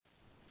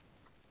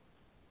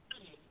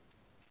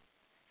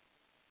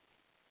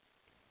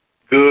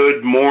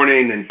Good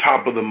morning and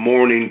top of the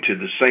morning to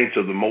the saints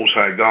of the Most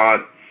High God.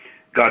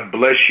 God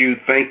bless you.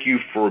 Thank you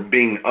for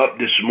being up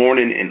this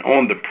morning and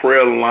on the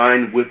prayer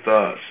line with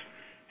us.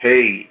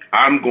 Hey,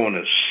 I'm going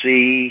to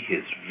see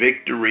his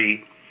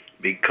victory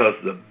because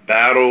the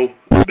battle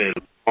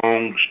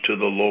belongs to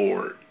the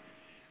Lord.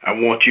 I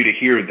want you to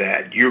hear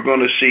that. You're going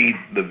to see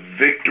the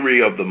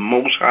victory of the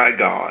Most High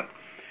God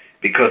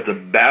because the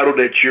battle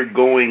that you're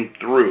going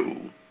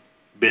through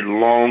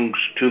belongs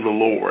to the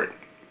Lord.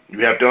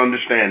 You have to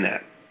understand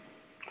that.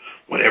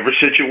 Whatever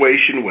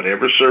situation,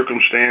 whatever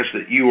circumstance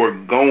that you are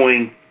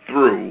going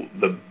through,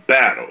 the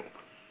battle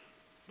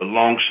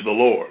belongs to the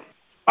Lord.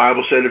 The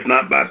Bible said it's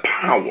not by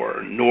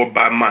power nor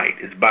by might,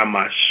 it's by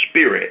my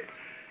spirit,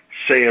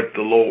 saith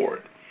the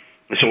Lord.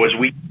 And so as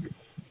we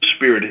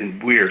spirit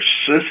and we are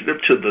sensitive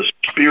to the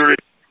spirit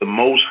of the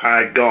Most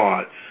High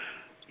God,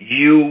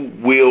 you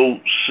will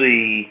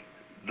see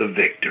the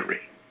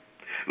victory.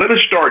 Let us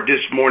start this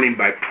morning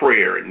by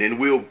prayer, and then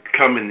we'll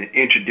come and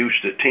introduce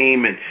the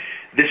team. And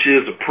this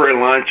is a prayer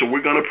line, so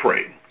we're going to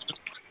pray.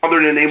 Father,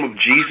 in the name of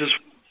Jesus,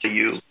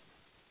 you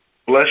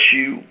bless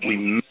you.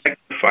 We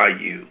magnify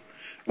you.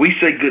 We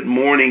say good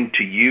morning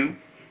to you.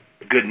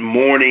 Good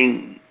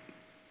morning,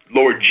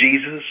 Lord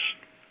Jesus,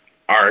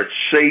 our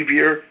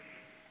Savior,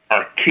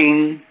 our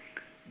King.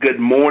 Good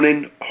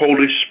morning,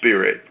 Holy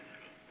Spirit,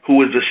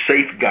 who is a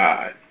safe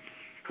God,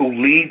 who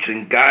leads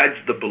and guides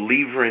the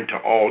believer into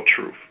all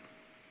truth.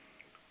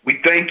 We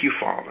thank you,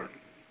 Father.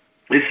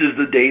 This is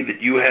the day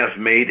that you have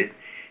made it.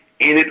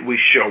 In it we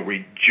shall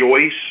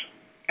rejoice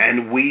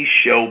and we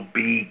shall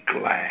be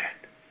glad.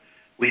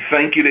 We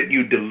thank you that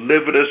you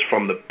delivered us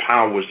from the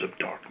powers of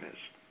darkness.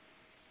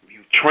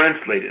 You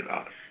translated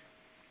us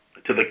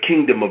to the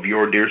kingdom of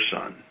your dear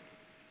Son,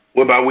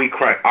 whereby we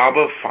cry,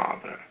 Abba,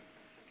 Father.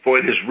 For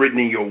it is written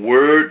in your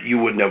word, you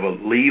will never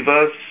leave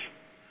us,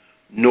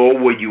 nor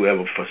will you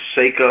ever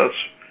forsake us.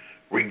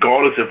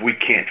 Regardless if we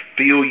can't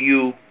feel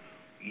you,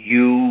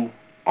 you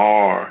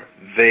are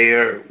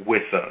there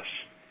with us.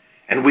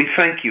 And we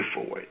thank you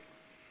for it.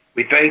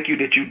 We thank you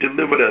that you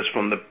delivered us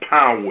from the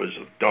powers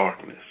of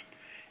darkness.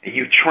 And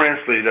you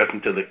translated us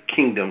into the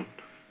kingdom,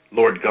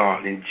 Lord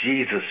God, in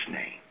Jesus'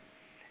 name.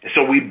 And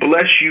so we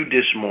bless you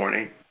this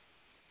morning.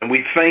 And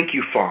we thank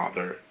you,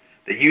 Father,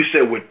 that you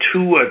said where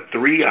two or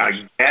three are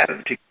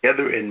gathered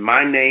together in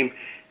my name,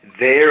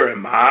 there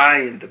am I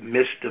in the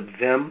midst of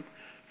them.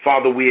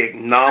 Father, we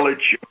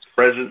acknowledge your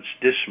presence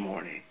this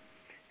morning.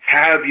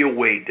 Have your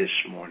way this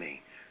morning.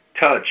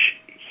 Touch,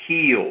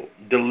 heal,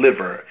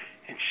 deliver,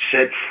 and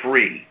set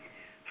free.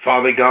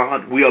 Father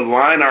God, we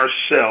align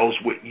ourselves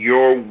with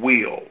your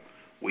will,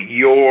 with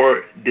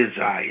your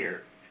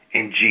desire,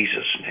 in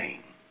Jesus' name.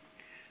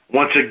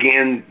 Once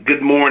again,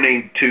 good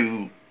morning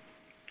to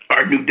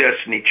our New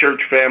Destiny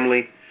Church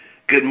family.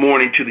 Good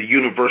morning to the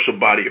universal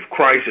body of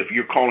Christ. If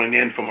you're calling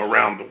in from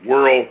around the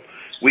world,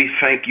 we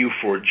thank you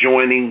for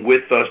joining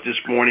with us this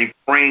morning,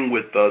 praying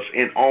with us,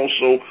 and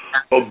also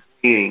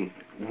being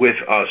with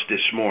us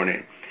this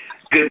morning.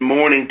 Good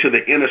morning to the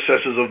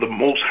intercessors of the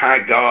Most High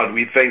God.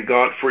 We thank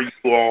God for you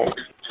all.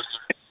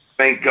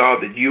 Thank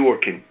God that you are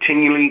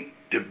continually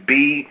to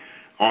be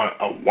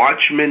a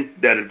watchman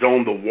that is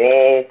on the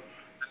wall,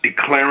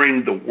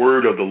 declaring the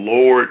word of the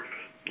Lord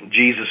in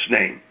Jesus'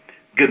 name.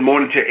 Good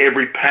morning to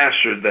every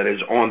pastor that is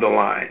on the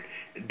line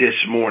this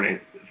morning.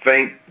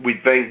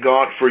 We thank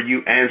God for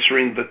you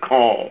answering the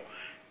call.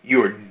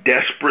 You are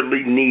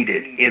desperately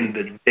needed in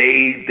the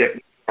day that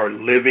we are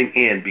living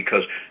in,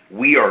 because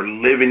we are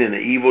living in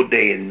an evil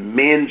day and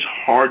men's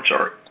hearts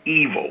are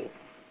evil.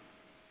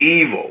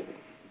 Evil.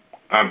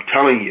 I'm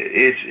telling you,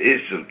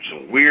 it's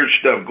some weird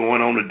stuff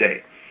going on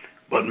today.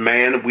 But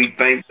man, we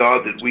thank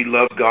God that we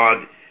love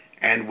God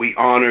and we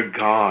honor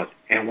God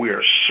and we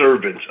are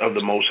servants of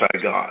the Most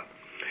High God.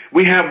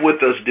 We have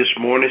with us this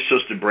morning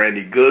Sister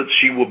Brandy Goods.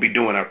 She will be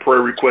doing our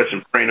prayer requests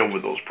and praying over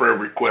those prayer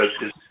requests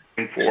this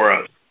morning for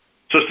us.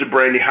 Sister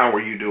Brandy, how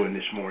are you doing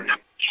this morning?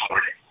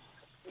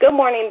 Good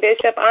morning,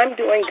 Bishop. I'm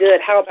doing good.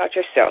 How about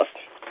yourself?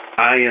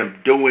 I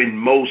am doing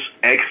most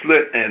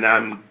excellent, and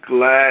I'm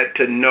glad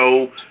to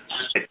know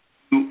that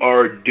you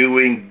are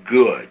doing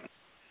good.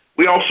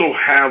 We also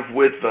have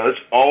with us,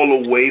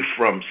 all the way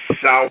from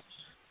South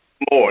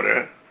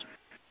Florida,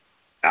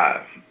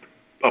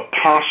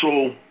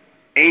 Apostle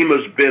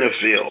Amos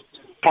Benefield.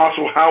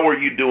 Apostle, how are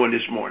you doing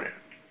this morning?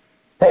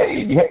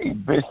 Hey,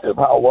 Bishop,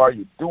 how are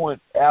you? Doing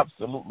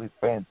absolutely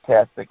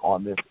fantastic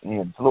on this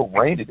end. It's a little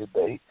rainy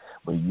today,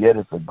 but yet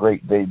it's a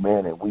great day,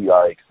 man, and we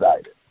are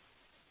excited.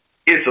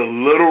 It's a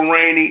little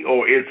rainy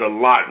or it's a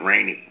lot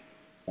rainy?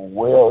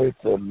 Well, it's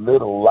a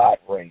little lot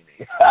rainy.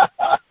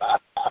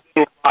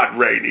 A lot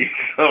rainy.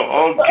 So,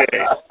 okay.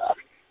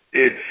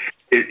 It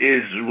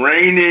is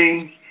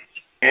raining,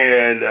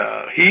 and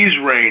he's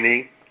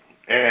raining,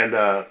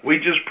 and we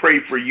just pray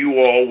for you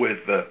all with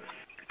the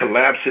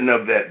collapsing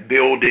of that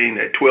building,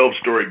 that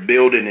 12-story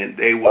building, and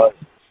they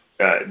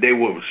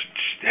will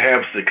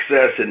have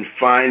success in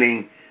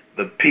finding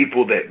the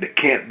people that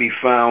can't be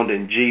found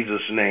in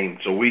Jesus' name.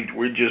 So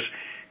we're just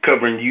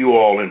covering you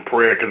all in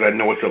prayer, because I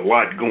know it's a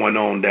lot going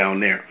on down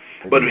there.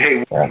 But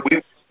hey,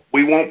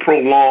 we won't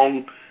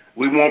prolong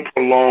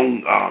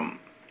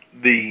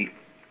the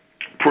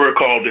prayer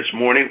call this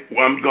morning.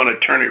 Well, I'm going to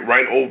turn it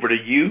right over to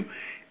you,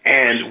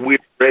 and we're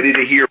ready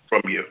to hear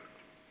from you.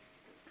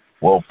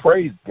 Well,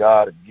 praise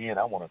God again.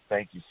 I want to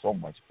thank you so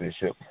much,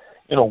 Bishop.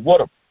 You know,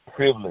 what a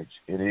privilege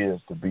it is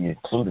to be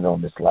included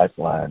on this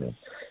lifeline,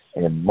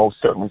 and most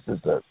certainly this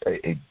is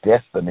a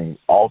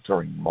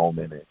destiny-altering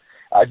moment. And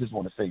I just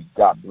want to say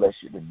God bless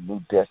you, the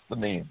new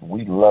destiny, and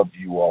we love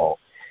you all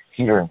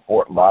here in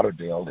Fort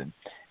Lauderdale. And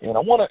I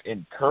want to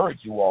encourage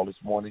you all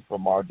this morning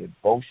from our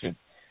devotion,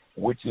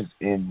 which is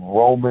in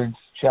Romans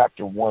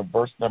chapter 1,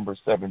 verse number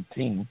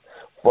 17,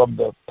 from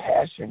the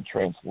Passion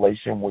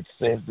Translation, which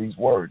says these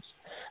words: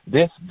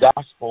 "This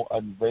gospel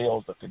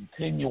unveils a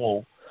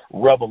continual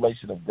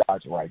revelation of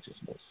God's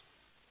righteousness,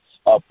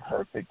 a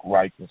perfect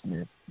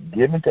righteousness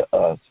given to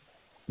us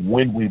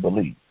when we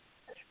believe.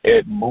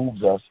 It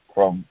moves us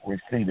from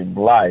receiving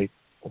life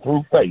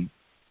through faith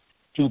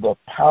to the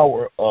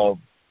power of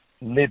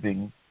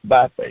living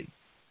by faith."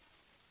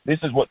 This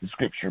is what the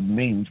scripture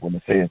means when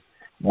it says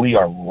we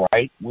are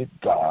right with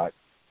God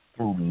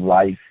through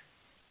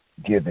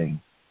life-giving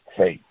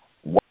faith.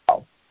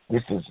 Wow,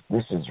 this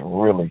is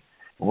really,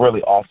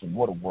 really awesome.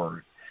 What a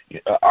word.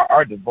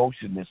 Our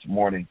devotion this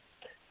morning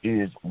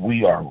is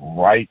we are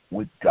right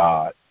with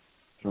God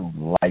through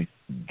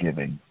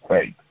life-giving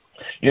faith.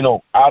 You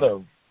know, I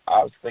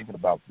was thinking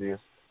about this,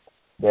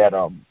 that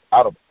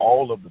out of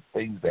all of the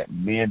things that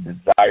men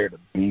desire to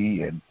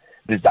be and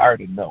desire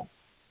to know,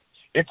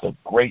 it's a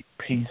great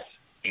peace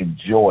and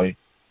joy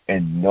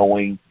in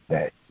knowing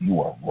that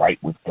you are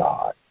right with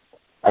God.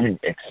 I mean,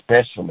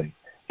 especially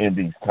in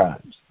these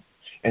times.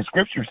 And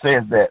Scripture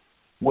says that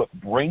what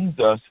brings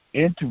us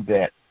into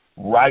that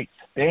right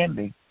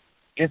standing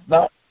is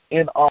not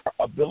in our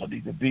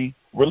ability to be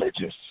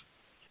religious.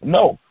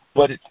 No,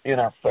 but it's in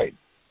our faith.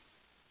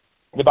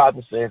 The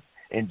Bible says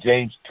in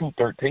James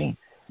 2:13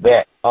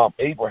 that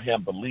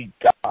Abraham believed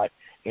God,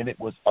 and it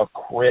was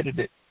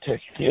accredited to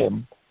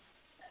him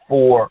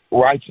for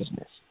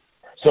righteousness.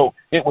 So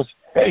it was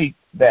faith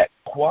that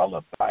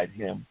qualified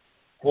him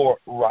for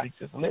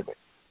righteous living.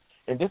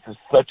 And this is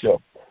such a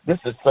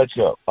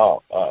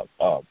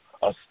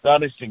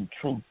astonishing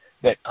truth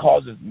that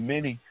causes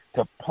many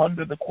to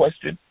ponder the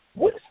question,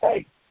 what is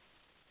faith?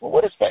 Well,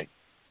 what is faith?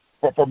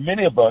 For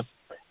many of us,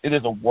 it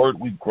is a word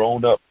we've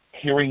grown up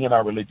hearing in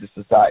our religious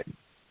society.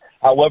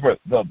 However,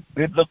 the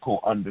biblical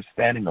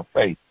understanding of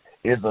faith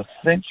is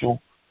essential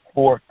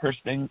for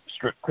Christian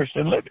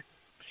living.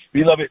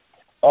 Beloved,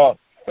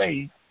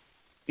 faith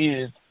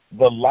is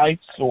the life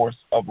source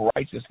of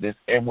righteousness,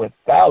 and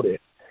without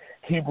it,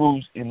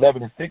 Hebrews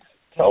 11:6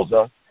 tells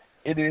us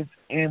it is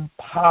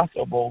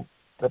impossible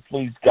to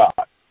please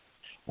God.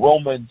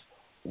 Romans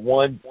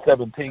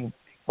 1:17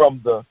 from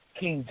the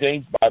King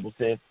James Bible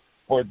says,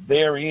 "For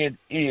therein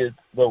is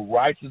the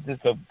righteousness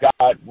of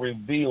God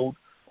revealed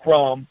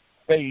from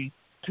faith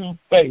to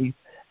faith,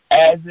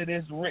 as it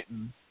is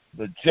written,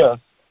 the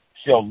just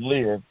shall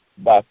live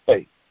by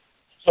faith."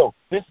 So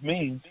this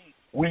means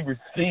we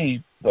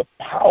receive the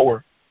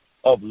power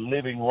of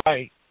living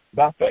right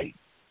by faith.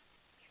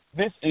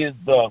 This is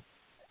the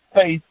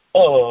faith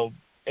of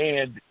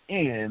and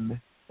in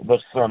the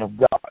Son of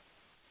God.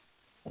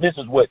 This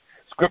is what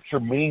Scripture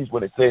means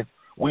when it says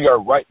we are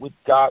right with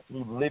God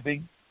through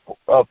living,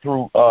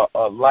 through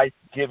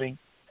life-giving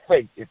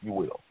faith, if you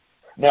will.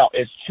 Now,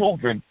 as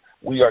children,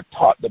 we are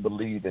taught to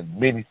believe in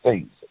many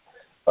things: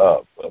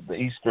 the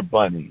Easter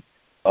Bunny,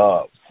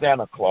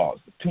 Santa Claus,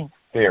 the Tooth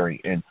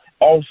Fairy, and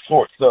all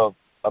sorts of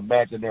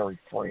imaginary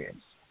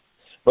friends.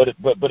 But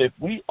if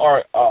we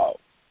are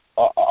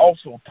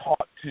also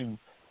taught to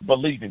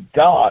believe in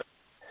God,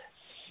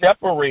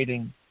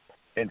 separating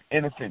an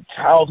innocent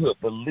childhood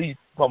belief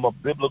from a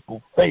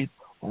biblical faith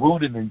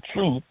rooted in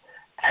truth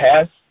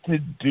has to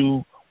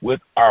do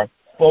with our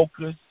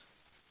focus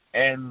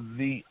and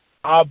the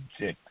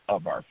object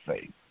of our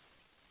faith.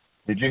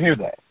 Did you hear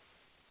that?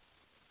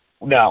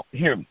 Now,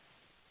 hear me.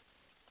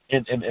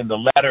 And the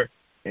latter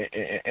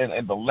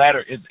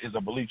is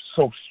a belief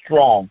so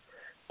strong,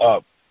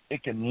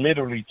 it can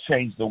literally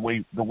change the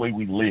way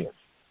we live.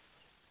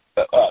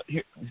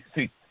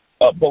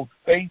 Both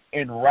faith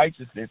and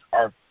righteousness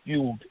are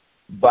fueled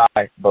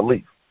by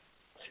belief.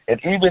 And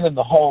even in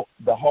the Hall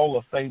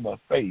of Fame of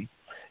Faith,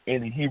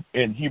 in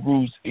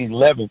Hebrews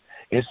 11,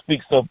 it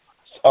speaks of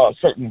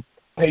certain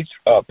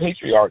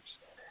patriarchs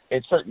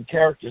and certain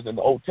characters in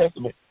the Old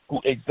Testament who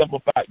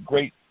exemplified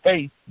great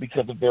faith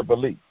because of their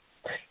belief.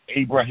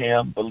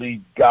 Abraham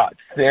believed God.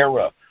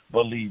 Sarah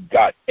believed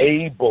God.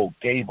 Abel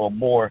gave a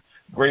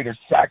greater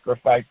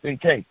sacrifice than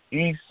Cain.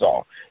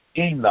 Esau,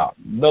 Enoch,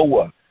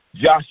 Noah,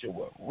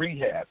 Joshua,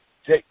 Rahab,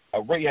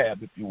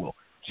 if you will,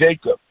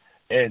 Jacob,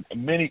 and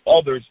many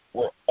others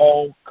were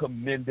all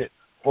commended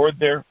for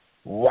their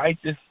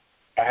righteous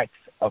acts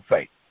of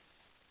faith.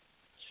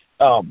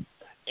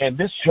 And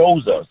this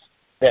shows us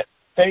that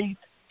faith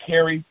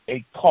carries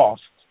a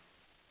cost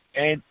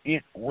and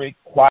it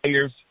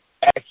requires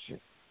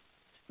action.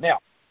 Now,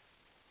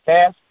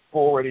 fast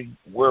forwarding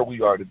where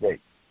we are today,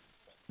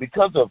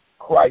 because of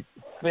Christ's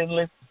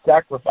sinless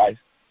sacrifice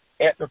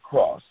at the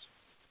cross,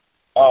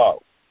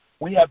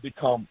 we have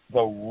become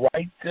the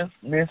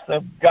righteousness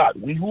of God.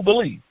 We who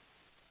believe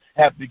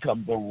have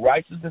become the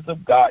righteousness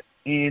of God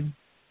in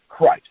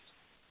Christ.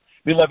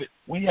 Beloved,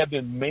 we have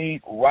been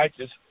made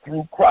righteous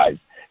through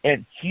Christ,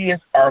 and he is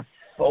our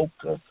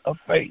focus of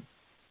faith.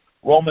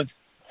 Romans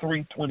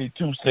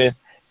 3:22 says,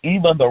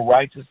 even the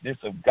righteousness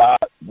of God,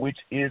 which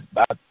is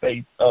by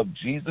faith of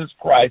Jesus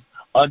Christ,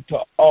 unto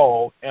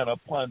all and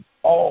upon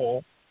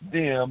all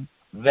them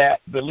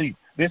that believe.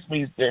 This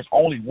means there's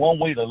only one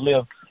way to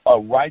live a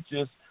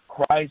righteous,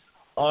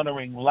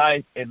 Christ-honoring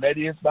life, and that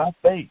is by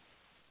faith.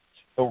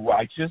 The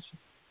righteous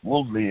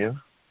will live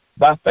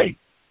by faith.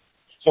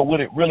 So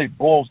what it really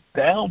boils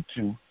down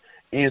to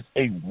is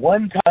a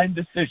one-time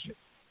decision.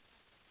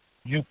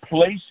 You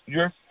place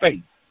your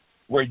faith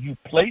where you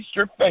place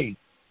your faith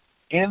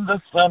in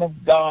the Son of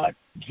God,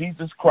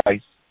 Jesus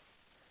Christ,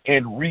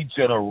 and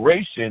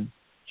regeneration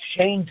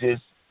changes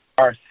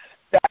our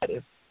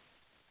status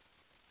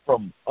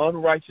from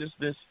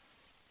unrighteousness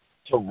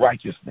to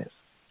righteousness.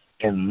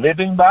 And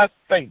living by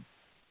faith,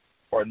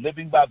 or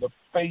living by the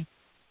faith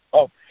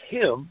of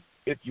him,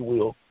 if you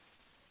will,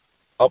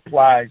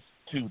 applies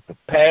to the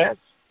past,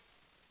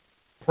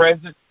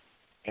 present,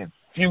 and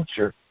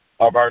future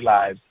of our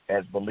lives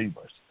as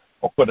believers.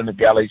 According to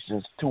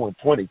Galatians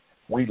 2:20,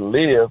 we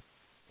live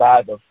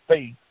by the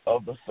faith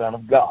of the Son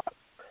of God.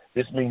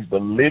 This means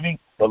believing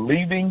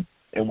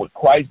in what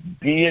Christ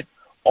did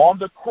on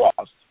the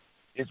cross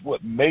is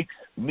what makes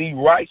me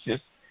righteous,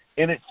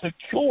 and it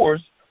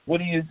secures what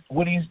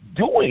he's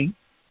doing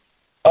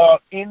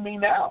in me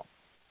now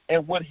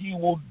and what he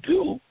will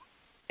do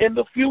in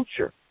the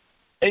future.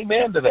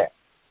 Amen to that.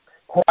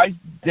 Christ's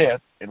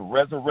death and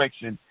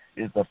resurrection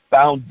is the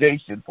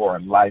foundation for a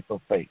life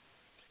of faith.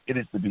 It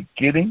is the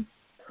beginning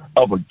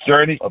of a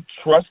journey of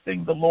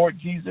trusting the Lord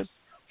Jesus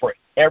for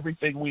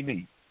everything we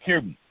need.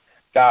 Hear me.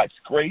 God's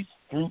grace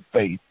through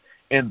faith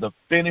in the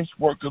finished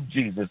work of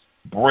Jesus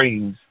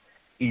brings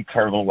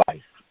eternal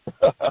life.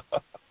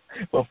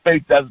 But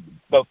faith does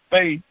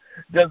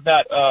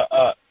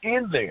not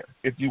end there,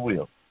 if you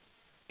will.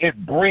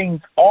 It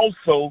brings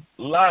also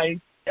life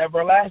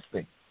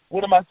everlasting.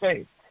 What am I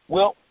saying?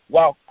 Well,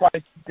 while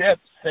Christ's death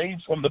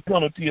saves from the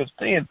penalty of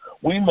sin,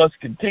 we must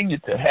continue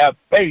to have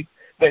faith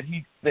that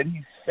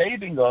he's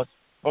saving us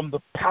from the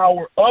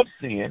power of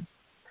sin,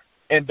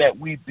 and that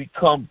we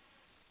become,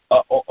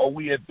 or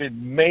we have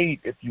been made,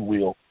 if you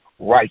will,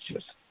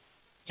 righteous.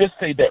 Just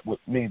say that with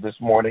me this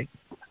morning.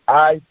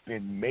 I've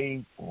been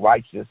made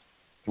righteous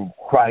through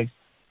Christ,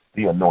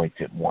 the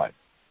Anointed One.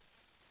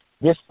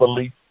 This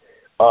belief,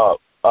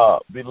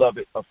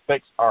 beloved,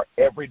 affects our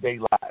everyday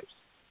lives.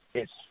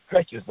 It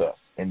stretches us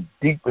and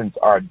deepens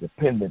our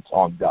dependence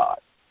on God.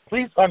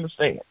 Please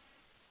understand,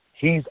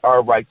 he's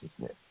our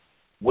righteousness.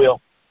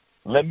 Well,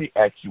 let me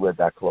ask you as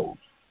I close,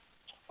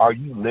 are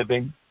you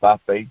living by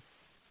faith?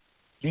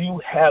 Do you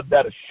have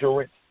that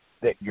assurance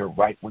that you're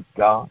right with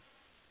God?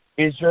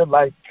 Is your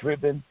life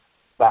driven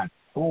by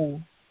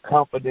full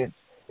confidence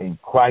in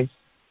Christ's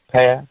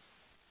past,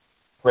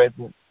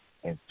 present,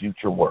 and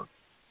future work?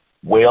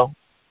 Well,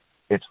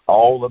 it's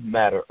all a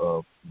matter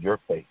of your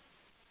faith.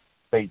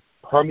 Faith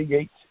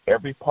permeates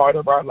every part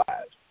of our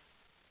lives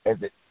as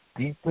it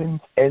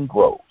deepens and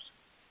grows.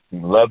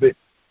 Beloved,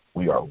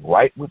 we are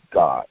right with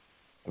God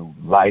through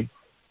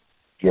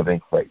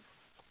life-giving faith.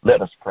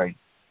 Let us pray.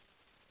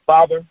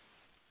 Father,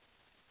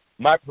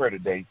 my prayer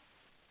today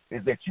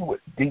is that you would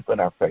deepen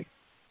our faith.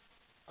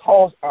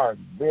 Cause our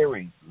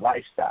very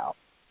lifestyle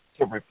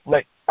to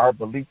reflect our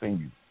belief in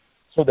you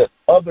so that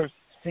others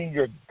see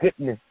your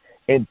goodness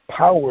and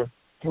power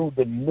through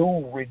the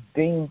new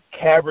redeemed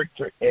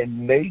character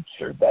and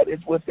nature that is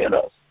within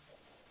us.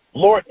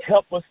 Lord,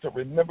 help us to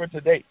remember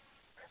today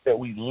that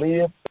we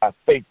live by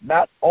faith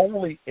not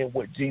only in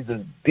what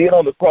Jesus did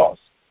on the cross,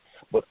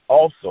 but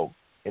also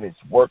in his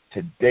work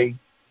today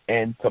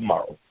and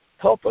tomorrow.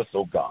 Help us,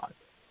 oh God,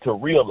 to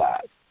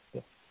realize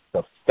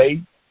the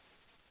faith,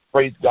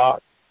 praise God,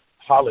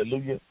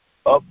 hallelujah,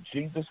 of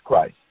Jesus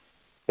Christ,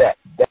 that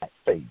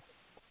faith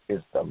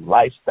is the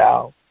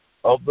lifestyle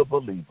of the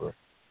believer.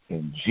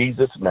 In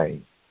Jesus'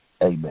 name,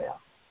 amen.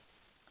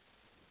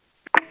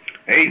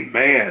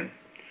 Amen.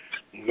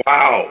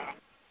 Wow.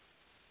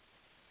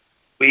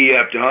 We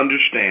have to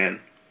understand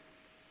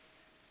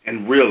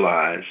and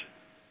realize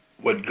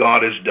what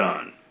God has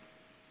done.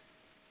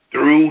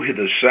 Through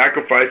the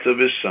sacrifice of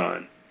his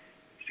Son,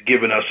 he's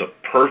given us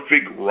a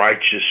perfect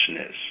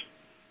righteousness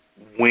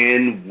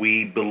when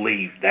we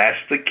believe. That's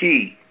the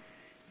key.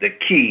 The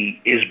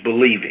key is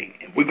believing.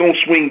 We're going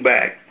to swing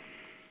back,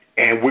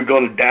 and we're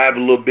going to dive a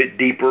little bit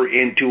deeper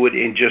into it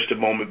in just a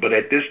moment. But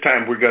at this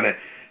time, we're going to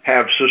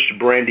have Sister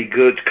Brandy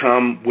Goods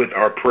come with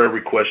our prayer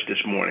request this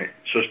morning.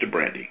 Sister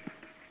Brandy.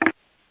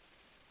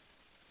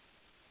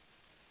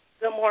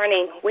 Good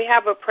morning. We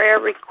have a prayer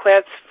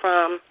request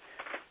from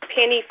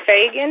Penny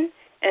Fagan,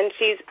 and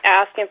she's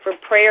asking for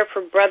prayer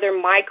for Brother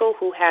Michael,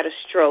 who had a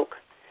stroke.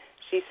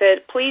 She said,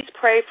 please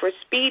pray for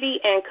speedy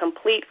and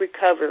complete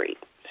recovery.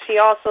 She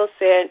also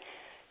said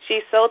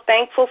She's so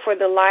thankful for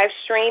the live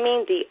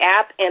streaming, the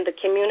app, and the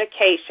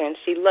communication.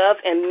 She loves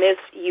and miss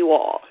you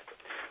all.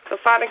 So,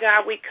 Father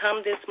God, we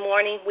come this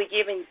morning. We're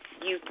giving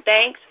you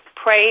thanks,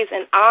 praise,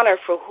 and honor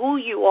for who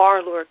you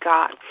are, Lord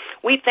God.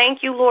 We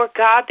thank you, Lord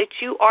God, that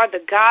you are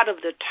the God of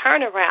the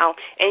turnaround,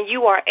 and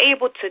you are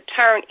able to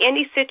turn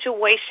any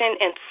situation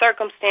and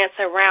circumstance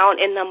around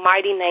in the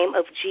mighty name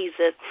of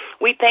Jesus.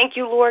 We thank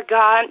you, Lord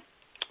God,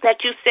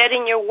 that you said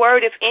in your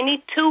word, if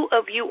any two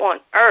of you on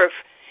earth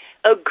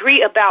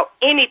agree about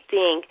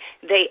anything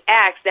they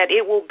ask, that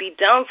it will be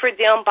done for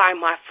them by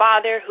my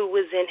Father who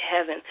is in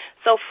heaven.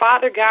 So,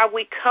 Father God,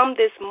 we come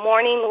this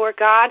morning, Lord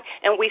God,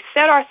 and we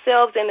set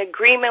ourselves in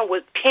agreement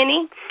with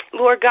Penny.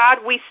 Lord God,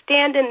 we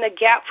stand in the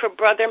gap for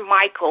Brother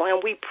Michael,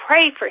 and we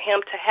pray for him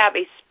to have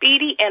a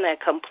speedy and a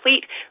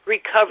complete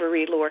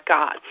recovery, Lord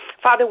God.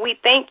 Father, we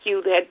thank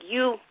you that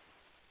you,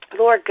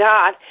 Lord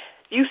God,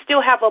 you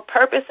still have a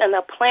purpose and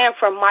a plan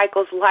for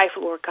Michael's life,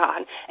 Lord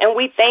God, and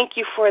we thank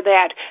you for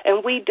that.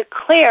 And we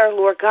declare,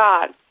 Lord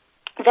God,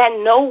 that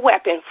no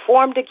weapon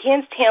formed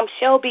against him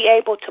shall be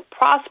able to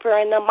prosper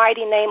in the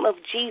mighty name of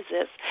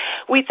Jesus.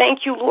 We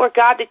thank you, Lord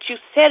God, that you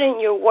said in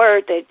your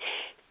word that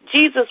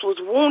Jesus was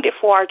wounded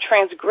for our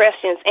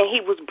transgressions and he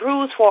was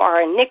bruised for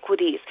our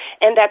iniquities,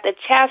 and that the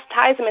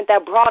chastisement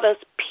that brought us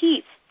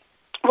peace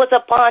was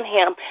upon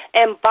him,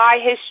 and by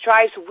his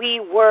stripes we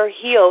were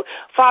healed.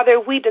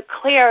 Father, we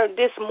declare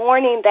this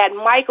morning that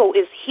Michael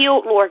is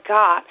healed, Lord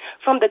God,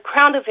 from the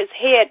crown of his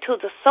head to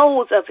the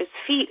soles of his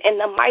feet in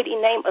the mighty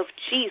name of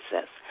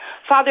Jesus.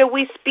 Father,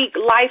 we speak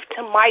life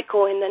to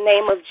Michael in the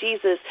name of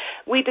Jesus.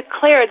 We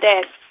declare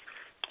that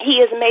he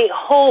is made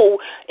whole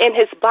in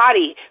his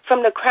body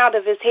from the crown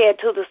of his head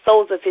to the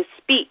soles of his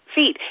feet.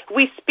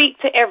 We speak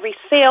to every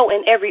cell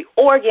and every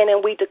organ,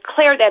 and we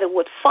declare that it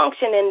would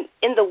function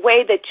in the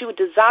way that you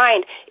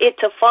designed it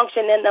to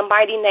function in the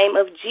mighty name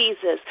of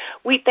Jesus.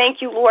 We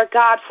thank you, Lord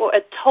God, for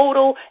a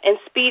total and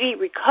speedy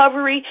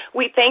recovery.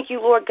 We thank you,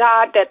 Lord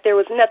God, that there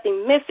was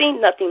nothing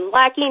missing, nothing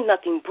lacking,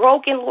 nothing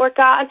broken, Lord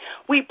God.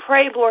 We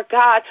pray, Lord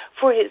God,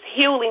 for his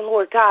healing,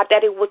 Lord God,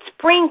 that it would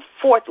spring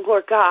forth,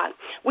 Lord God.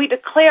 We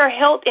declare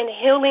health and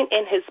healing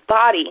in his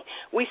body.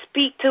 We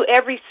speak to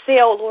every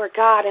cell, Lord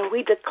God, and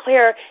we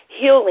declare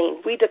healing.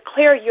 We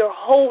declare your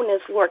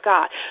wholeness, Lord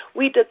God.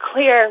 We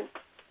declare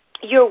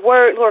your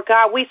word, Lord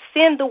God. We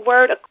send the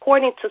word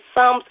according to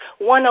Psalms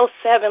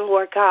 107,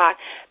 Lord God,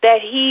 that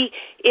he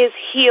is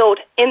healed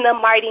in the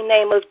mighty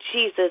name of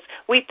Jesus.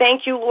 We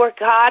thank you, Lord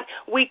God.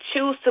 We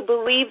choose to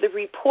believe the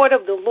report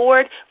of the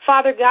Lord.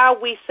 Father God,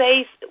 we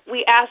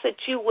ask that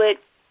you would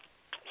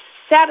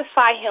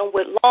satisfy him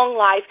with long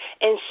life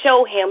and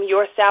show him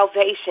your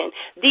salvation.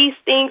 These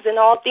things and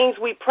all things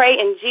we pray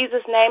in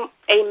Jesus' name.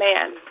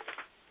 Amen.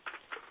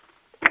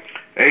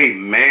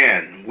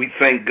 Amen. We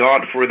thank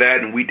God for that,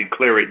 and we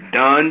declare it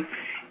done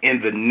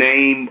in the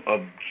name of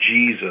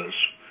Jesus.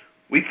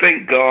 We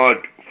thank God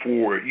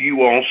for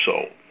you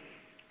also.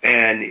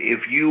 And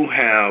if you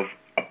have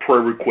a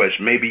prayer request,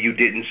 maybe you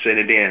didn't send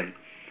it in,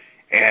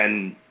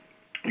 and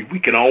we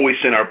can always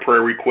send our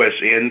prayer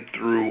requests in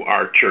through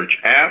our church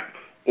app,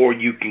 or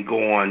you can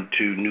go on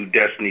to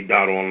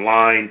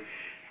newdestiny.online,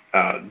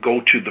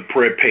 go to the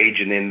prayer page,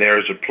 and then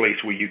there's a place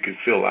where you can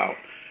fill out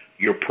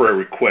your prayer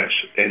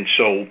requests. And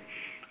so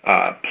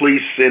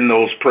please send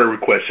those prayer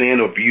requests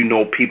in, or if you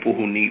know people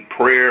who need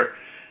prayer,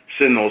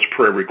 send those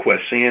prayer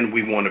requests in.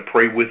 We want to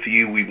pray with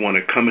you. We want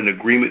to come in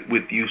agreement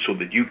with you so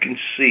that you can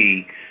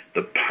see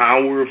the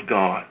power of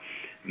God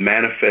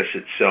manifest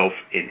itself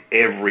in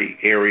every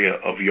area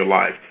of your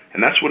life.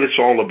 And that's what it's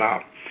all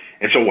about.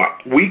 And so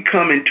we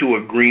come into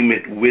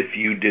agreement with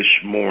you this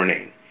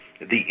morning,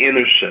 the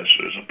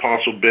intercessors,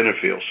 Apostle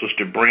Benefield,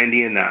 Sister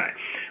Brandy, and I.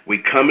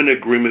 We come in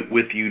agreement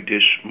with you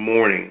this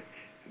morning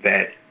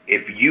that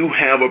if you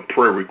have a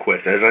prayer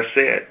request, as I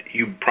said,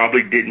 you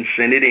probably didn't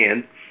send it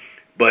in,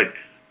 but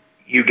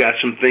you got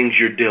some things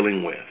you're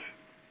dealing with.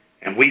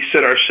 And we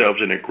set ourselves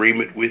in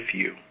agreement with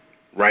you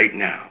right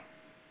now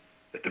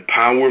that the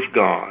power of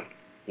God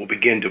will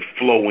begin to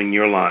flow in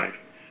your life,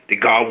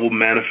 that God will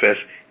manifest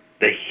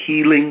the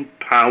healing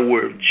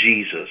power of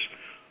Jesus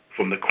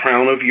from the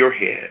crown of your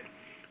head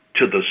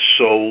to the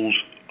soles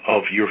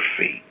of your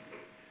feet.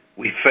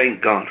 We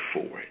thank God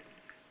for it.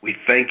 We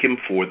thank him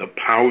for the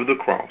power of the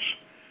cross.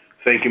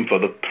 Thank him for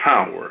the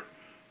power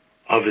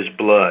of his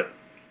blood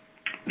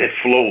that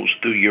flows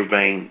through your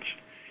veins.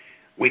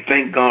 We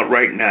thank God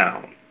right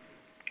now,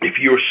 if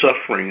you're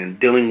suffering and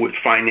dealing with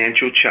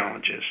financial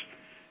challenges,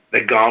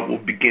 that God will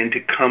begin to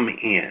come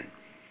in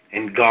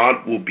and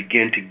God will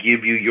begin to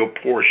give you your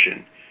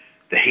portion,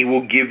 that he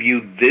will give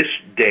you this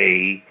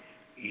day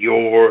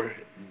your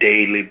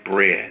daily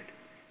bread.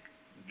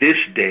 This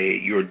day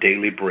your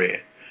daily bread.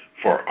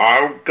 For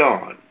our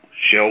God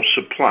shall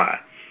supply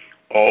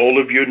all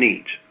of your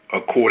needs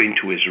according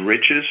to his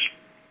riches,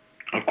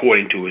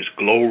 according to his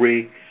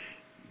glory,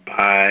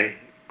 by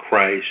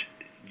Christ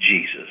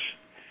Jesus.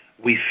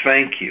 We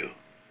thank you.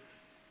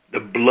 The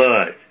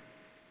blood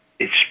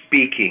is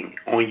speaking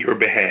on your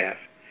behalf.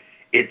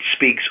 It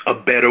speaks a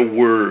better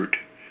word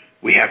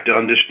We have to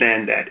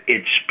understand that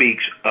it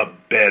speaks a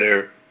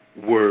better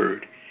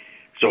word.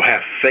 So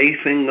have faith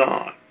in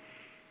God.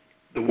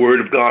 The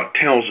word of God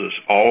tells us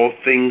all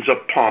things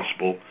are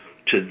possible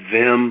to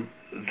them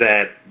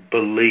that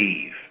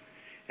believe.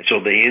 And so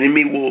the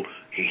enemy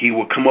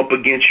will come up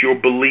against your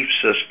belief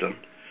system.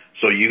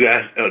 So you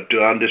guys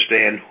to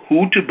understand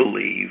who to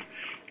believe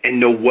and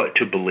know what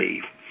to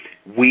believe.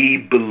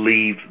 We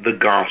believe the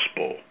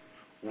gospel.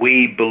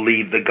 We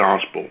believe the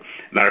gospel.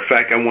 Matter of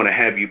fact, I want to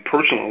have you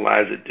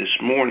personalize it this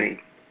morning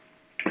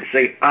and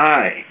say,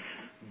 I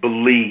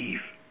believe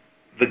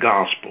the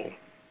gospel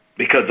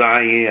because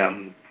I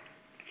am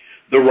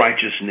the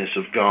righteousness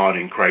of God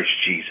in Christ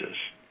Jesus.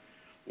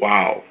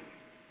 Wow.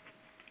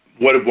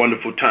 What a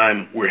wonderful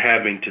time we're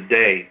having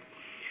today.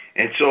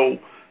 And so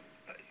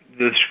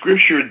the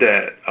scripture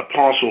that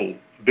Apostle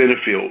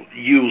Benefield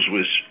used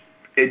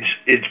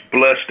it's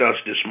blessed us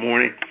this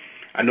morning.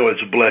 I know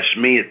it's blessed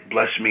me. It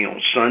blessed me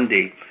on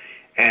Sunday.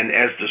 And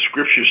as the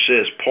scripture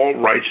says, Paul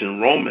writes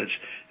in Romans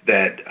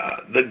that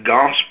the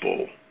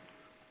gospel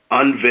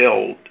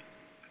unveiled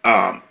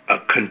a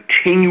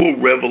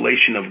continual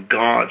revelation of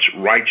God's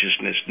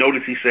righteousness.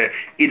 Notice he said,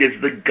 it is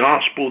the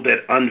gospel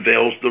that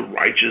unveils the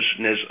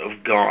righteousness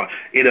of God.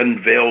 It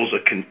unveils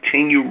a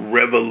continual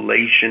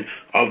revelation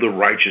of the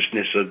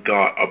righteousness of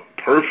God,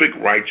 a perfect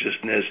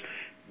righteousness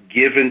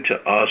given to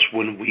us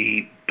when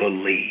we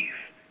believe.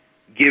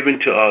 Given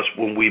to us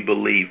when we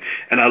believe.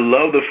 And I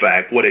love the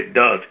fact what it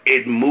does.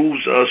 It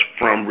moves us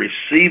from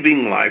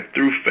receiving life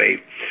through faith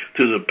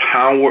to the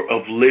power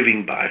of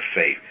living by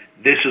faith.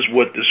 This is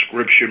what the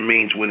scripture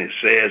means when it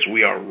says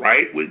we are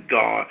right with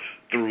God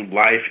through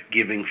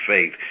life-giving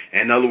faith.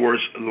 In other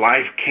words,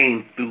 life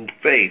came through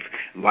faith.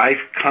 Life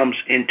comes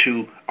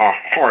into our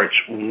hearts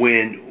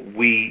when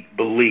we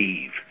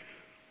believe.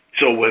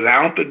 So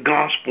without the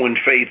gospel and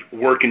faith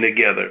working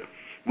together,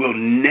 we'll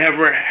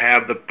never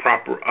have the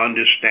proper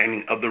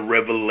understanding of the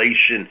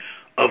revelation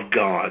of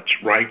God's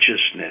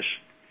righteousness.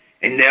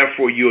 And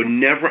therefore, you'll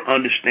never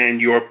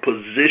understand your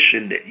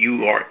position that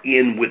you are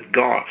in with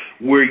God,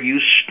 where you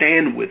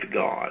stand with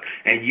God.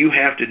 And you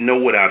have to know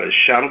without a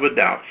shadow of a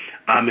doubt,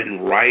 I'm in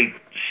right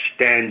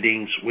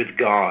standings with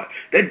God.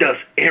 That does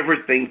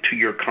everything to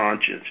your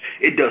conscience.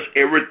 It does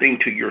everything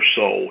to your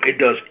soul. It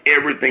does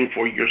everything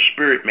for your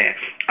spirit, man.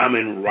 I'm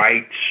in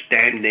right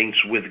standings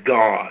with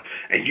God.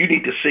 And you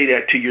need to say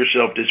that to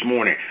yourself this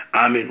morning.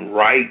 I'm in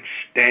right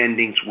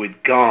standings with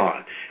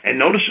God. And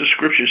notice the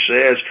scripture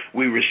says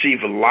we receive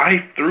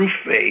life through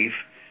faith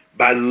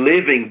by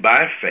living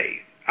by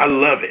faith. I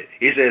love it.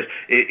 It says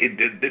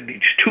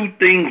these two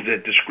things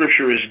that the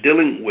scripture is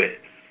dealing with.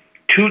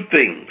 Two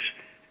things.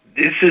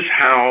 This is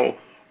how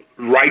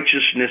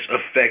righteousness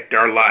affects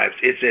our lives.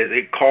 It says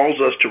it calls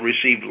us to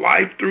receive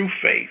life through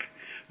faith.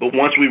 But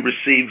once we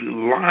receive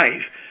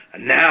life,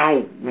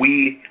 now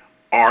we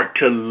are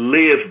to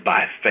live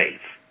by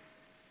faith.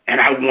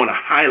 And I want to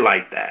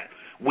highlight that.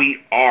 We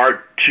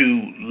are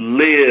to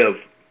live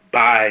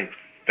by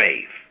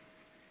faith.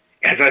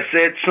 As I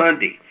said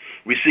Sunday,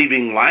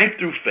 receiving life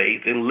through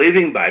faith and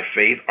living by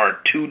faith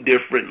are two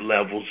different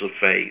levels of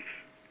faith.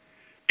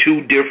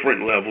 Two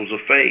different levels of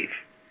faith.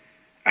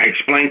 I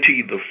explained to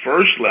you the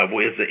first level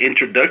is the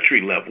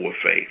introductory level of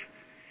faith.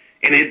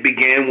 And it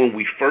began when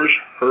we first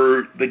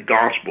heard the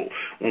gospel.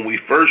 When we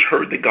first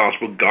heard the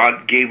gospel,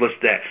 God gave us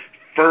that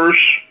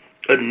first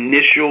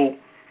initial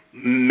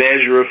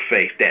measure of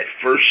faith, that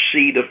first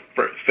seed of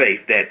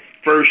faith, that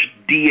first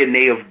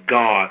DNA of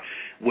God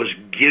was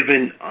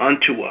given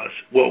unto us.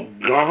 Well,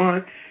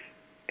 God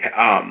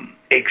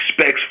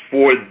expects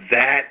for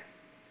that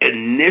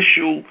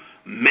initial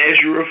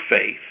measure of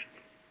faith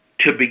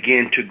to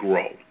begin to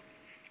grow.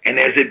 And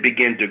as it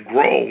began to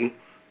grow,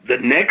 the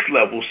next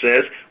level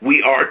says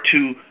we are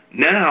to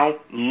now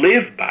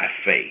live by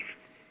faith.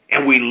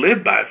 And we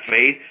live by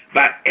faith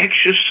by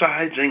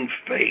exercising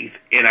faith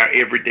in our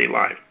everyday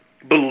life,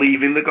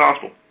 believing the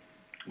gospel,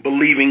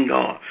 believing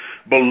God,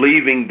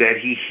 believing that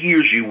he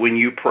hears you when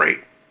you pray.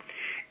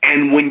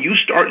 And when you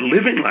start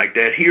living like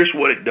that, here's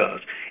what it does.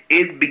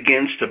 It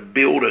begins to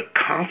build a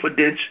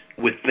confidence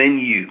within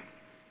you.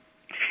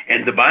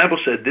 And the Bible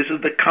says this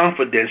is the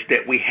confidence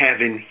that we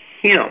have in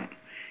him.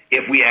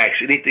 If we ask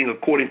anything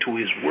according to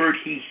his word,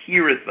 he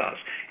heareth us.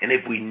 And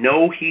if we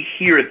know he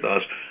heareth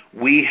us,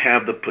 we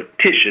have the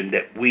petition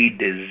that we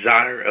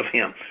desire of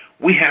him.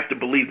 We have to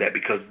believe that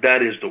because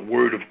that is the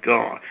word of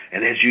God.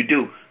 And as you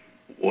do,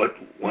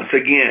 once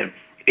again,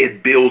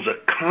 it builds a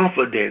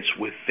confidence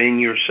within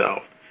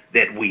yourself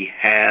that we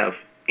have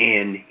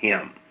in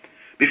him.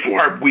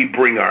 Before we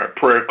bring our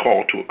prayer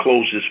call to a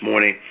close this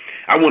morning,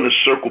 I want to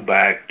circle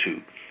back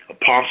to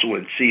Apostle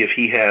and see if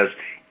he has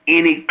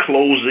any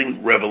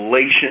closing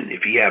revelation,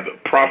 if you have a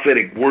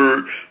prophetic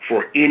word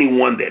for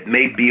anyone that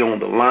may be on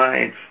the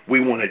line.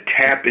 We want to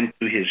tap into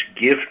his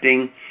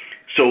gifting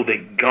so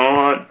that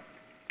God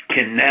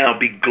can now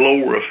be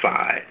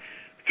glorified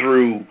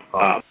through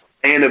the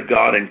hand of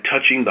God and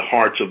touching the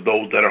hearts of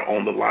those that are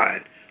on the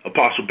line.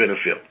 Apostle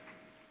Benefield.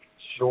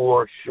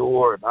 Sure.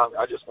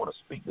 I just want to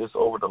speak this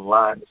over the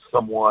line to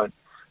someone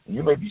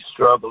You may be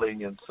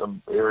struggling in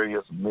some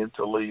areas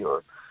mentally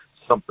or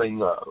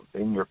something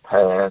in your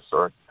past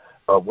or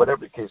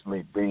whatever the case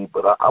may be,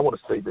 but I want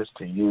to say this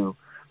to you,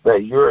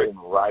 that you're in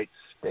right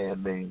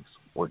standings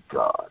with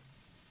God.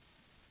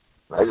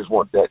 I just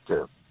want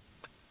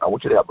I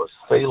want you to have a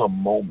Salem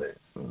moment.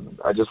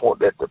 I just want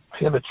that to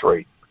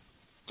penetrate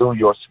through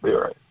your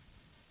spirit.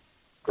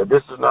 That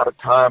this is not a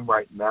time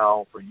right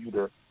now for you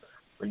to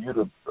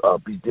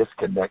be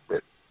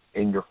disconnected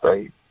in your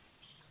faith.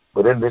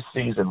 But in this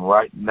season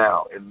right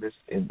now, in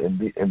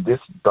this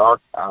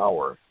dark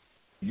hour,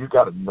 you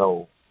got to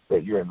know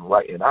that you're in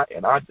right. And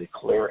I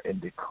declare and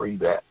decree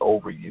that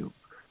over you,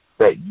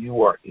 that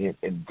you are in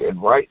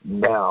right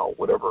now,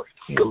 whatever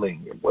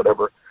healing and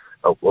whatever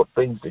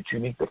things that you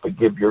need to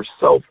forgive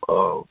yourself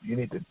of, you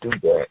need to do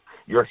that.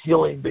 Your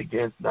healing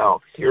begins now.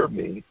 Hear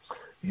me.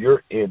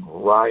 You're in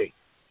right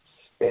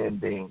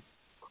standing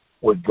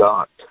with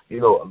God.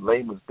 You know, a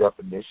layman's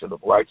definition of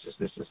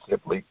righteousness is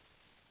simply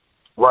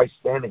right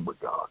standing with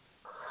God.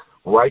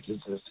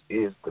 Righteousness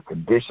is the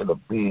condition of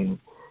being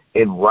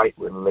in right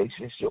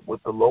relationship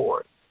with the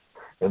Lord.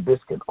 And this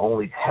can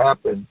only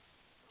happen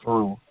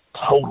through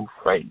total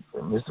faith.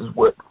 And this is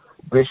what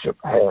Bishop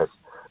has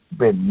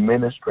been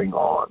ministering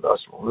on, us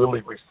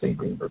really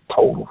receiving the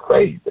total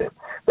faith, and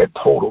that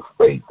total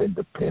faith and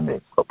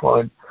dependence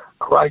upon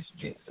Christ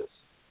Jesus.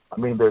 I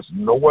mean, there's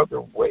no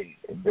other way,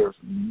 and there's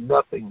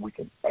nothing we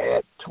can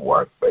add to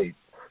our faith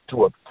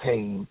to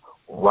obtain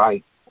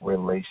right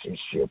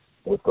relationship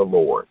with the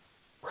Lord.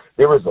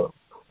 There's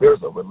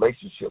a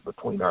relationship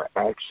between our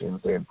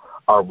actions and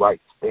our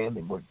right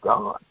standing with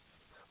God.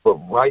 But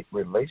right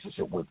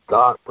relationship with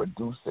God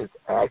produces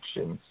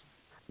actions,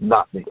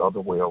 not the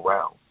other way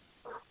around.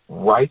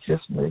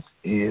 Righteousness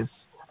is,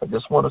 I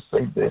just want to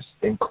say this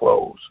and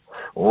close,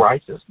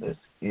 righteousness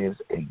is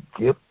a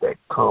gift that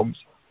comes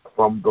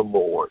from the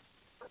Lord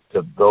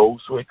to those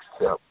who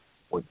accept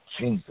what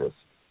Jesus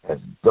has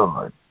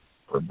done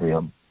for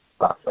them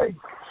by faith.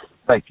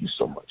 Thank you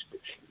so much,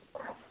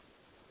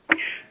 Bishop.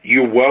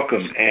 You're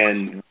welcome,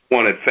 and we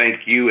want to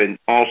thank you and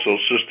also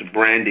Sister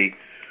Brandy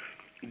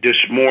this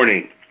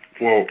morning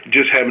for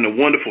just having a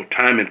wonderful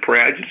time in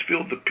prayer. I just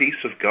feel the peace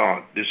of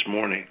God this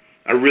morning.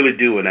 I really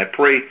do, and I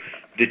pray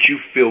that you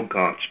feel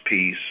God's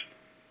peace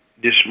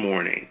this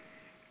morning.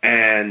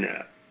 And,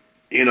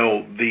 you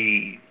know,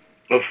 the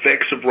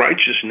effects of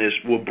righteousness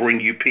will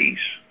bring you peace,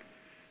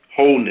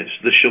 wholeness,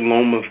 the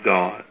shalom of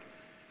God,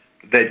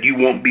 that you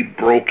won't be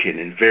broken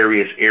in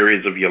various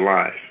areas of your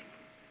life.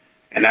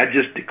 And I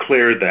just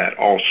declare that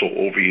also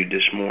over you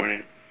this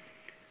morning,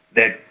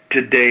 that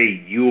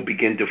today you will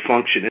begin to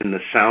function in the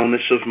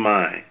soundness of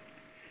mind,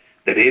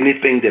 that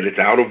anything that is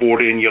out of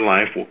order in your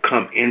life will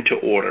come into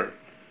order.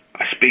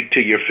 I speak to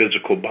your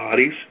physical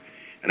bodies,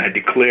 and I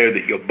declare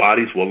that your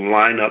bodies will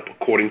line up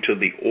according to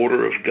the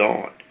order of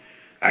God.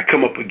 I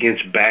come up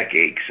against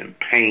backaches and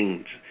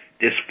pains,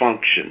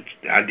 dysfunctions.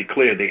 I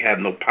declare they have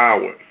no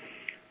power,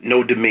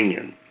 no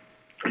dominion,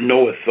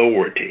 no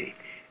authority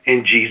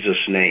in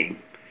Jesus' name.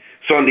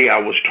 Sunday I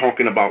was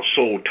talking about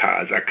soul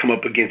ties. I come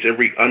up against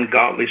every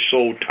ungodly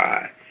soul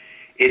tie.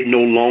 It no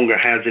longer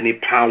has any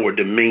power,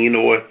 dominion,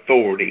 or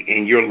authority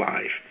in your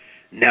life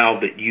now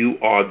that you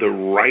are the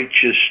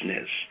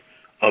righteousness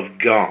of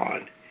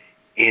God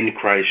in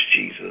Christ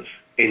Jesus,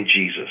 in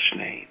Jesus'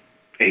 name.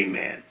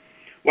 Amen.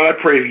 Well,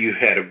 I pray you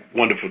had a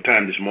wonderful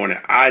time this morning.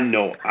 I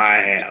know I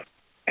have.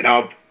 And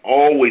I'll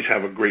always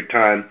have a great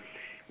time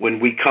when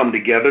we come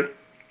together.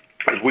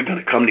 As we're going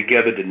to come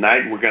together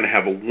tonight, we're going to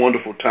have a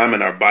wonderful time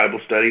in our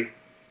Bible study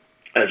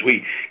as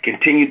we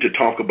continue to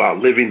talk about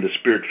living the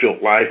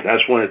Spirit-filled life.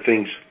 That's one of the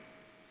things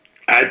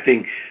I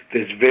think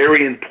that's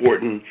very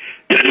important,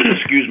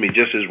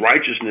 just as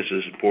righteousness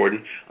is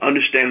important,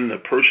 understanding the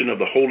person of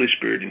the Holy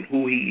Spirit and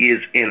who he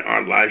is in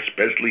our lives,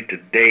 especially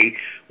today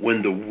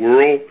when the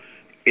world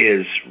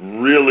is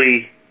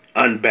really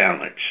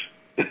unbalanced.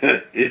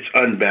 It's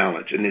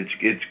unbalanced, and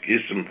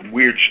it's some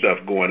weird stuff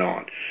going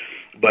on.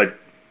 But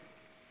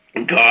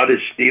God is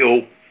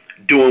still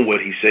doing what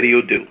he said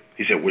he'll do.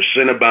 He said, where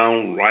sin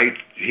abound, right?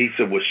 He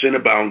said, where sin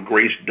abound,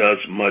 grace does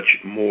much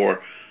more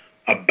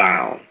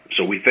abound.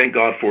 So we thank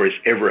God for his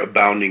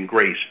ever-abounding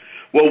grace.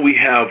 Well, we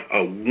have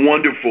a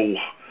wonderful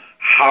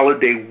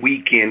holiday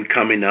weekend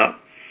coming up,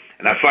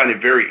 and I find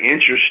it very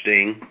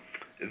interesting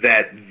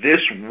that this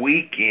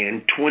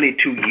weekend,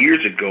 22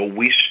 years ago,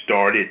 we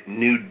started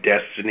New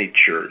Destiny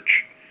Church.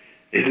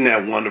 Isn't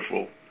that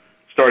wonderful?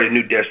 Started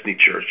New Destiny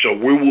Church. So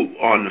we will,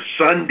 on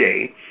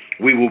Sunday,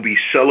 we will be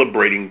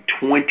celebrating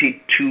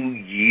 22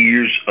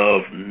 years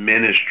of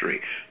ministry.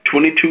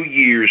 22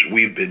 years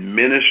we've been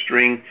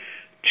ministering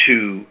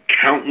to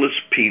countless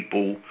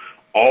people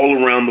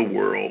all around the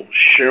world,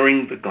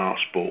 sharing the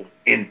gospel,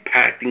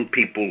 impacting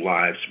people's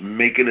lives,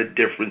 making a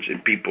difference in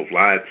people's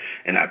lives.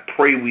 And I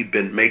pray we've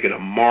been making a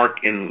mark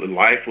in the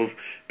life of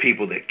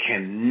people that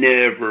can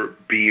never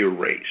be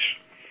erased.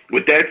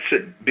 With that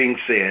being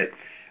said,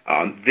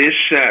 this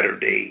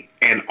Saturday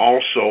and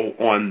also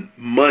on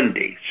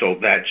Monday, so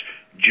that's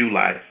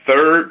July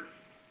 3rd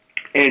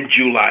and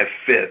July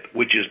 5th,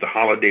 which is the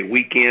holiday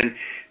weekend,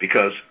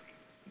 because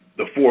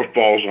the 4th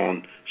falls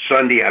on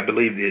Sunday. I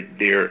believe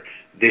that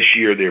this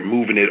year they're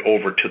moving it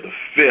over to the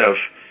 5th,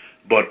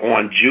 but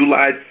on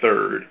July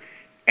 3rd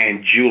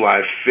and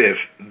July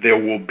 5th, there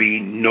will be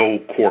no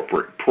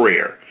corporate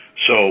prayer.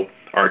 So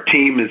our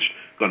team is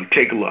going to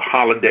take a little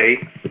holiday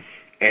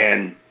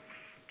and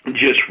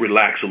just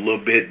relax a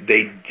little bit.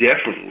 They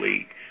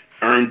definitely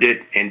earned it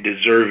and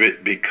deserve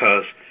it,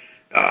 because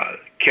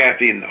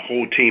Kathy and the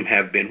whole team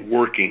have been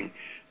working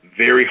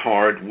very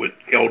hard with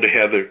Elder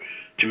Heather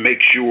to make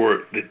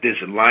sure that this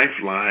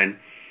lifeline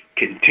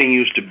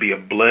continues to be a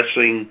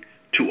blessing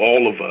to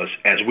all of us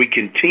as we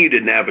continue to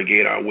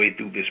navigate our way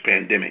through this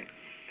pandemic.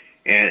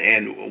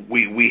 And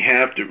we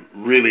have to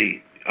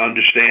really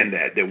understand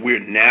that we're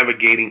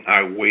navigating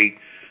our way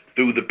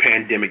through the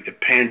pandemic. The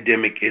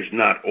pandemic is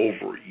not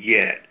over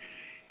yet.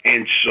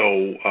 And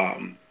so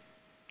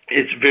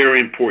it's very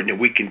important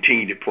that we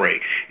continue to pray.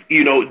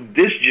 You know,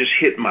 this just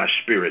hit my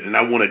spirit, and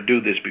I want to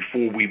do this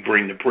before we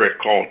bring the prayer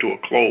call to a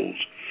close.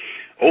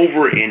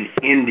 Over in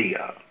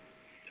India,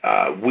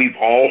 we've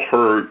all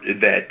heard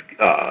that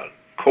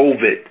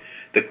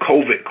the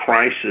COVID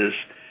crisis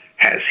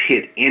has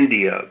hit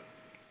India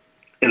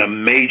in a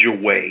major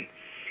way.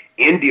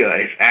 India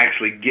is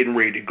actually getting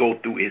ready to go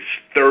through its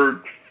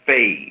 3rd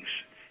phase.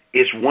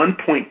 It's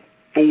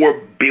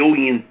 1.4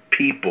 billion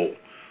people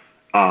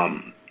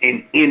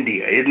in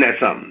India. Isn't that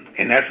something?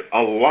 And that's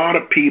a lot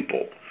of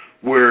people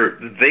where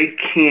they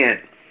can't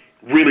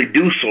really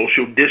do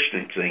social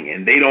distancing,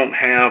 and they don't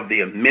have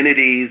the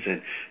amenities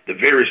and the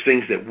various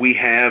things that we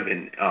have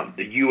in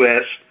the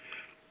U.S.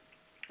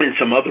 and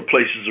some other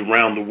places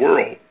around the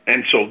world.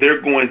 And so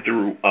they're going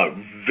through a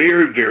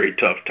very, very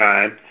tough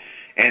time.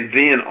 And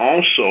then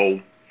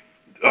also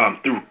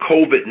through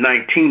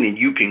COVID-19, and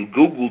you can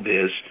Google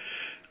this,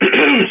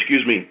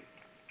 excuse me,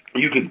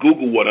 you can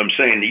Google what I'm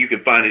saying, and you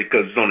can find it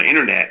because it's on the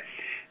internet.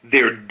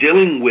 They're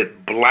dealing with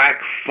black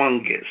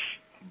fungus.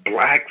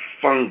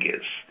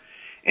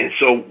 And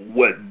so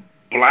what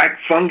black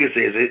fungus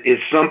is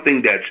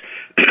something that's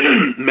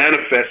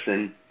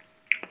manifesting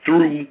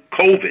through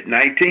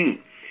COVID-19.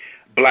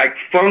 Black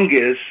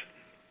fungus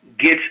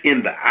gets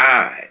in the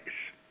eyes,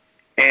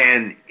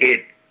 and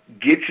it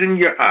gets in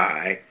your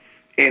eye,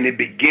 and it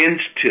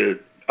begins to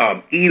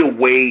eat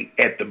away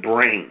at the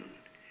brain.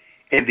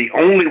 And the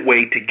only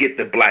way to get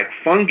the black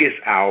fungus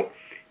out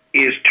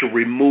is to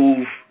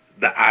remove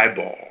the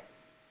eyeball.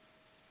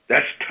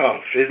 That's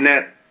tough, isn't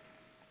that?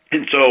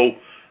 And so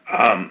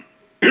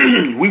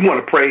we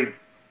want to pray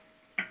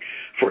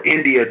for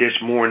India this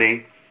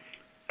morning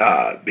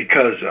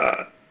because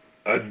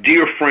a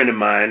dear friend of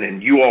mine,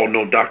 and you all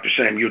know Dr.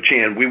 Samuel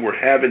Chan, we were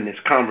having this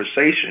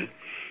conversation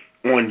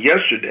on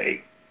yesterday,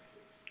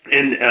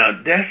 and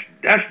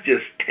that's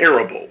just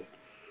terrible.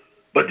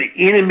 But the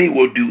enemy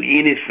will do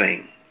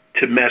anything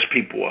to mess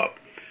people up.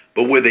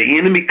 But where the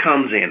enemy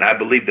comes in, I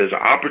believe there's an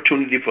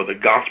opportunity for the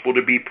gospel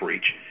to be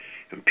preached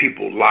and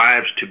people's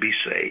lives to be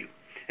saved.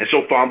 And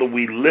so, Father,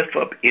 we lift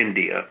up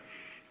India.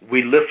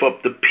 We lift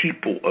up the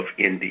people of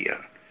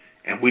India.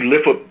 And we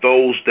lift up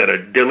those that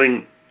are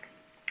dealing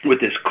with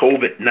this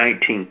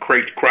COVID-19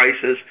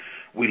 crisis.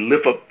 We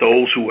lift up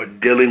those who are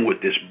dealing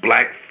with this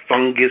black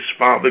fungus,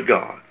 Father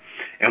God.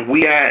 And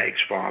we ask,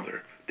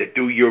 Father, that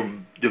through your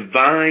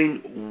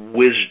divine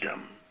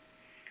wisdom,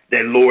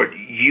 that, Lord,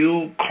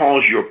 you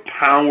cause your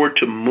power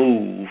to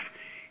move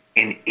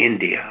in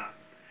India,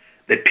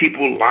 that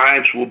people's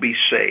lives will be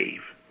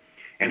saved.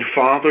 And,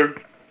 Father,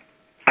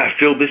 I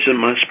feel this in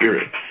my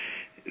spirit,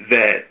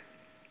 that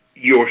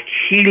your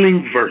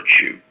healing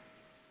virtue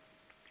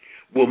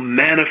will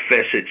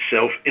manifest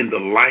itself in the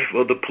life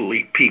of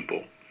the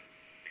people.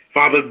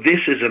 Father,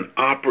 this is an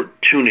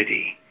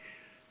opportunity,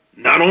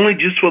 not only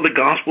just for the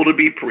gospel to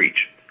be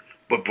preached,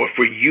 but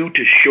for you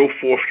to show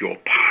forth your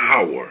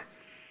power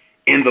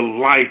in the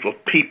life of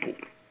people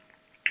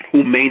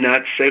who may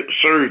not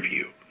serve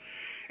you.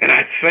 And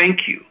I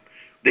thank you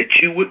that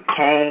you would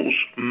cause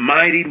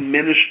mighty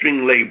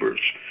ministering labors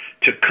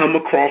to come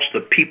across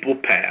the people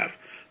path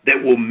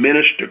that will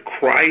minister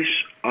Christ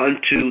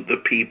unto the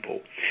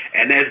people.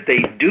 And as they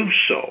do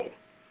so,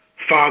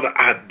 Father,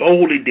 I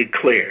boldly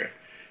declare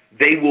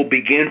they will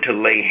begin to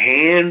lay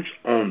hands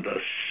on the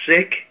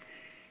sick,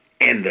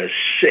 and the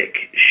sick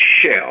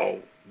shall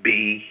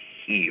be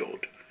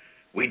healed.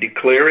 We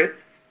declare it.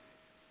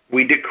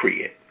 We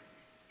decree it.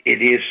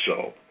 It is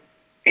so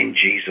in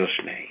Jesus'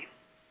 name.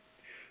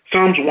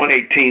 Psalms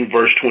 118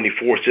 verse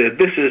 24 says,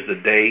 "This is the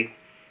day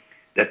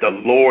that the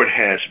Lord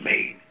has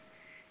made."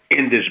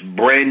 In this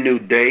brand new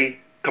day,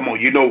 come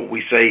on, you know what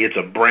we say, it's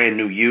a brand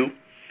new you,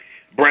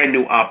 brand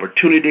new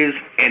opportunities,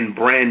 and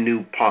brand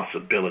new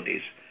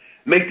possibilities.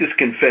 Make this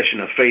confession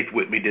of faith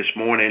with me this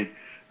morning.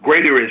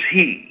 Greater is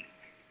he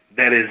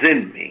that is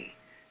in me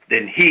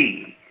than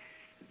he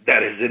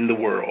that is in the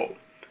world.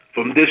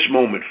 From this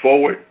moment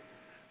forward,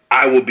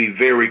 I will be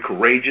very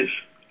courageous.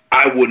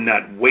 I will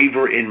not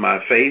waver in my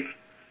faith.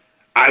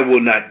 I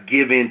will not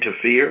give in to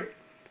fear.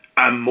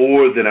 I'm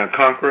more than a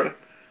conqueror.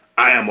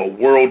 I am a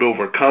world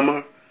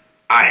overcomer.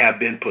 I have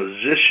been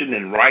positioned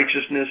in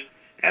righteousness,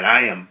 and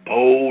I am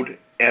bold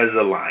as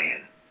a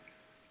lion.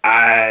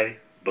 I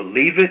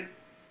believe it.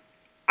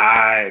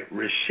 I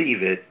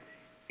receive it.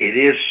 It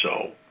is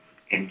so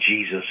in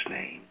Jesus'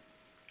 name.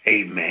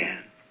 Amen.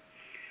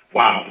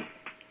 Wow.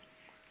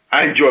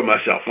 I enjoyed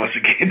myself once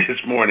again this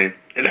morning,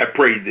 and I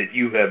pray that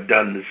you have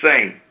done the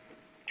same.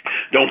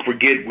 Don't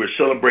forget, we're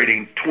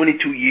celebrating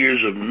 22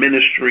 years of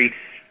ministry.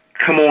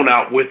 Come on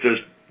out with us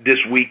this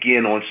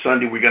weekend on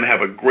Sunday. We're going to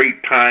have a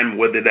great time,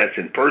 whether that's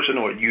in person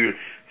or you're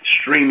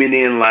streaming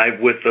in live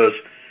with us.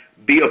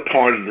 Be a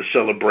part of the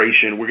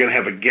celebration. We're going to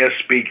have a guest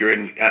speaker,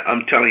 and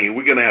I'm telling you,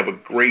 we're going to have a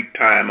great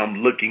time.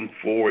 I'm looking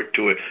forward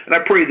to it, and I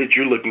pray that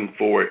you're looking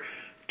forward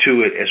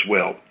to it as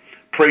well.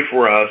 Pray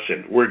for us,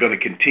 and we're going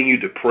to continue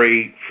to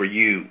pray for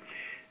you.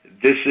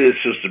 This is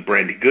Sister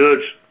Brandy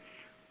Goods,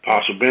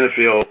 Apostle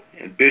Benefield,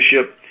 and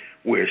Bishop.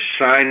 We're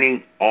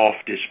signing off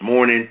this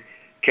morning.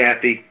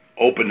 Kathy,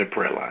 open the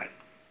prayer line.